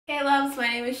Hey loves, my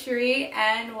name is Cherie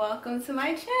and welcome to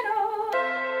my channel.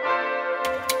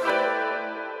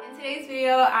 In today's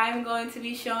video, I'm going to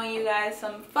be showing you guys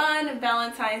some fun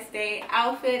Valentine's Day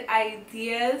outfit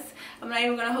ideas. I'm not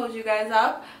even going to hold you guys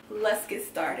up. Let's get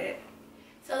started.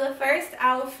 So the first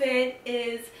outfit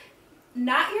is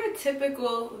not your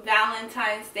typical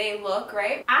Valentine's Day look,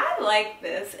 right? I like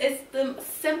this. It's the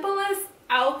simplest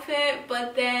outfit,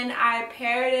 but then I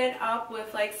paired it up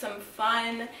with like some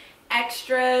fun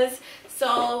extras.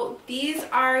 So these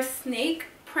are snake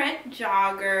print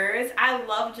joggers. I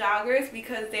love joggers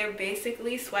because they're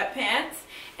basically sweatpants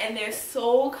and they're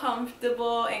so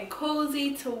comfortable and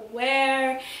cozy to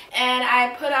wear. And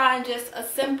I put on just a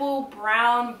simple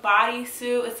brown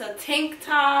bodysuit. It's a tank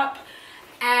top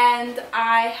and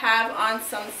I have on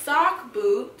some sock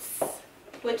boots,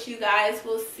 which you guys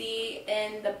will see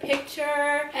in the picture.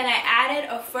 And I added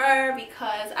a fur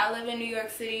because I live in New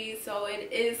York City, so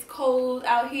it is cold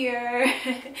out here.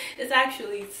 It's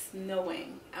actually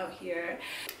snowing out here.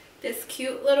 This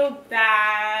cute little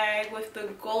bag with the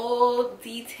gold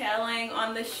detailing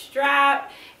on the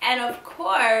strap. And of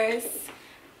course,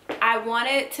 I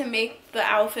wanted to make the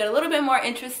outfit a little bit more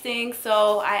interesting,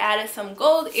 so I added some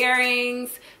gold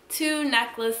earrings, 2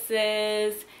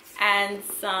 necklaces, and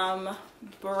some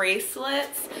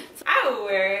bracelets. So I would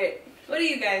wear it. What do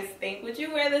you guys think? Would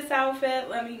you wear this outfit?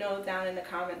 Let me know down in the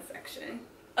comment section.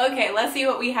 Okay, let's see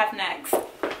what we have next.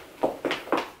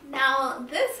 Now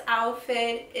this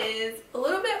outfit is a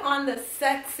little bit on the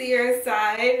sexier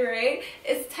side, right?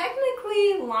 It's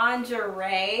technically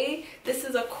lingerie. This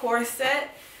is a corset,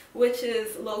 which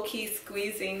is low-key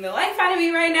squeezing the life out of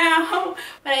me right now.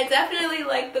 But I definitely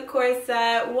like the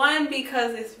corset. One,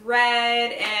 because it's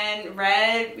red, and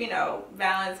red, you know,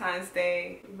 Valentine's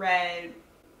Day, red,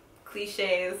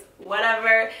 cliches,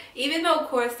 whatever. Even though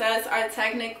corsets are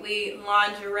technically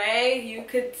lingerie, you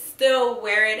could still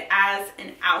wear it as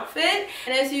an outfit.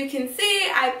 And as you can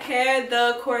see, I paired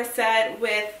the corset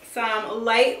with some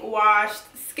light washed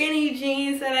skinny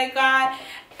jeans that I got.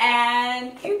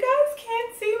 And you guys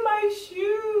can't see my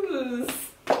shoes.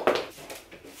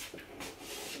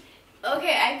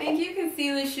 Okay, I think you can see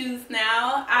the shoes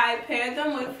now. I paired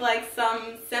them with like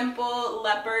some simple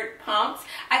leopard pumps.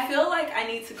 I feel like I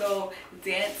need to go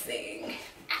dancing.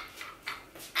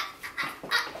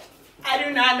 I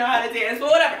do not know how to dance, but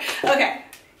whatever. Okay,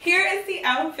 here is the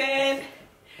outfit.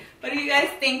 What do you guys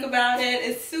think about it?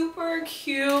 It's super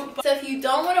cute. So if you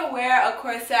don't want to wear a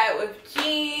corset with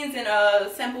jeans and a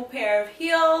simple pair of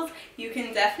heels, you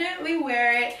can definitely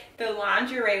wear it the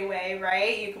lingerie way,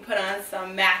 right? You can put on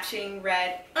some matching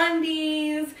red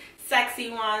undies,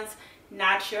 sexy ones,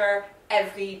 not your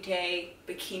everyday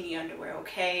bikini underwear,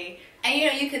 okay? And you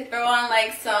know, you could throw on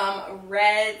like some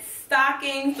red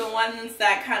stockings, the ones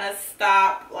that kind of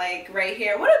stop like right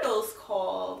here. What are those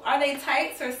called? Are they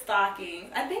tights or stockings?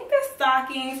 I think they're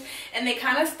stockings, and they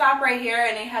kind of stop right here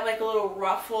and they have like a little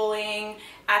ruffling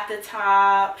at the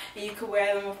top, and you could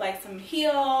wear them with like some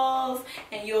heels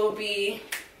and you'll be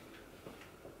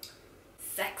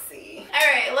sexy.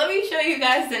 All right, let me show you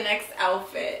guys the next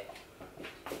outfit.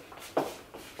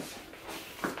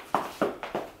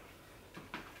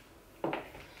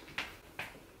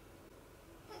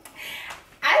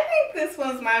 This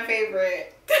one's my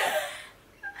favorite.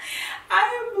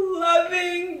 I am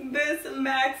loving this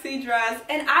maxi dress,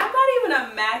 and I'm not even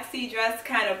a maxi dress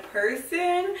kind of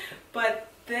person,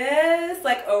 but this,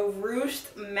 like a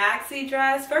ruched maxi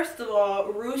dress, first of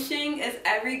all, ruching is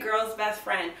every girl's best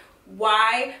friend.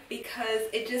 Why? Because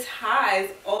it just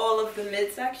hides all of the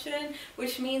midsection,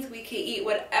 which means we can eat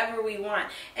whatever we want.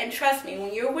 And trust me,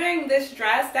 when you're wearing this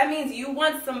dress, that means you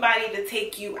want somebody to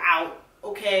take you out.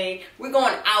 Okay, we're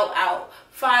going out,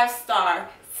 5-star,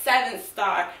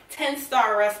 7-star,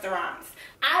 10-star restaurants.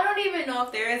 I don't even know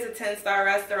if there is a 10-star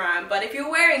restaurant, but if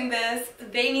you're wearing this,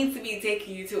 they need to be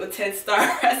taking you to a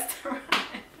 10-star restaurant.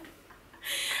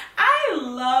 I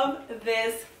love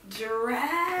this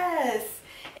dress.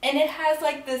 And it has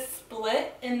like this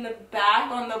split in the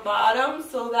back on the bottom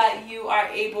so that you are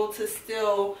able to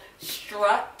still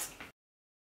strut.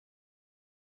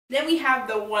 Then we have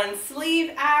the one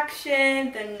sleeve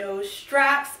action, the no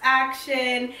straps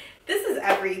action. This is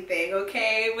everything,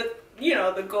 okay? With, you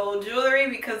know, the gold jewelry,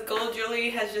 because gold jewelry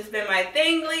has just been my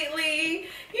thing lately.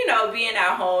 You know, being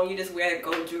at home, you just wear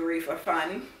gold jewelry for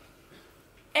fun.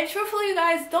 And truthfully, you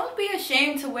guys, don't be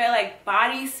ashamed to wear like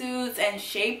bodysuits and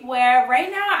shapewear. Right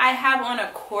now, I have on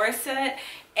a corset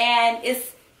and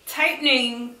it's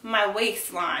tightening my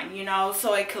waistline, you know,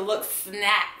 so it could look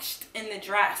snatched in the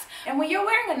dress. And when you're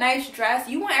wearing a nice dress,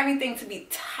 you want everything to be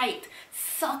tight,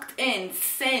 sucked in,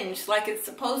 singed like it's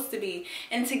supposed to be.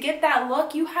 And to get that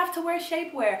look, you have to wear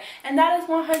shapewear, and that is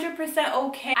 100%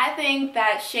 okay. I think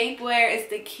that shapewear is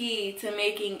the key to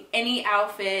making any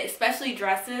outfit, especially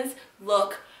dresses,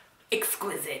 look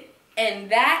exquisite. And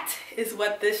that is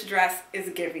what this dress is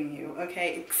giving you,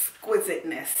 okay?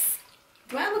 Exquisiteness.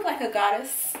 Do I look like a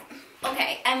goddess?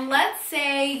 Okay, and let's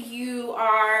say you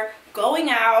are going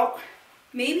out,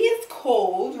 maybe it's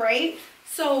cold, right?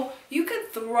 So you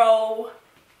could throw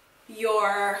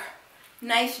your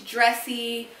nice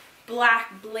dressy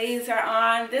black blazer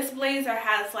on. This blazer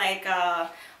has like a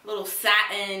little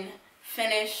satin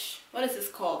finish. What is this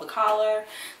called? The collar.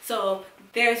 So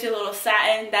there's your little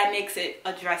satin that makes it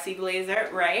a dressy blazer,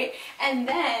 right? And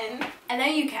then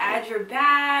you can add your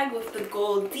bag with the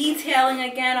gold detailing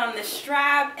again on the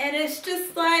strap, and it's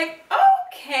just like,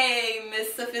 okay,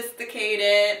 Miss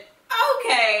Sophisticated.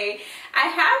 Okay, I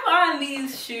have on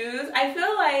these shoes. I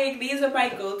feel like these are my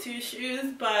go-to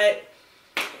shoes, but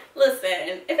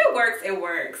listen, if it works, it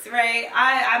works, right?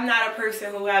 I'm not a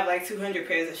person who have like 200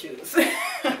 pairs of shoes.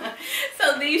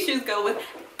 So these shoes go with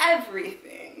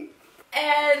everything.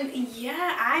 And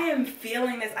yeah, I am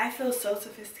feeling this. I feel so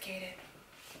sophisticated.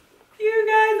 You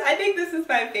guys, I think this is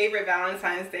my favorite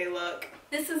Valentine's Day look.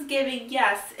 This is giving,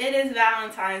 yes, it is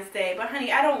Valentine's Day, but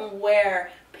honey, I don't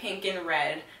wear pink and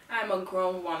red. I'm a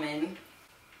grown woman.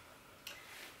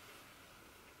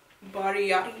 Body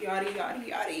yada yada yada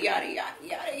yada yada yada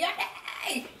yada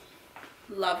yada.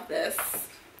 Love this.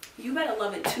 You better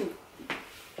love it too.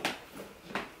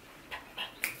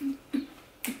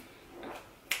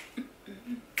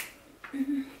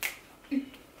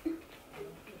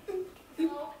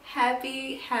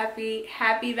 Happy, happy,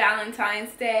 happy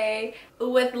Valentine's Day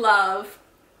with love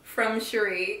from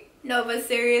Cherie. No, but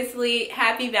seriously,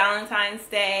 happy Valentine's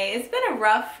Day. It's been a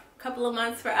rough couple of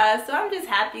months for us, so I'm just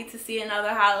happy to see another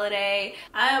holiday.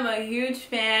 I am a huge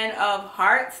fan of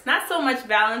hearts. Not so much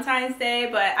Valentine's Day,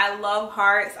 but I love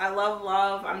hearts. I love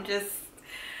love. I'm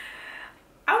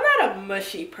not a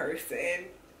mushy person.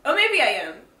 Or maybe I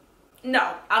am.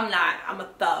 No, I'm not. I'm a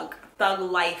thug. Thug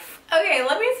life. Okay,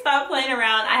 let me stop playing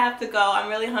around. I have to go. I'm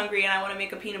really hungry and I want to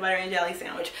make a peanut butter and jelly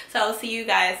sandwich. So I'll see you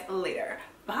guys later.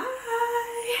 Bye.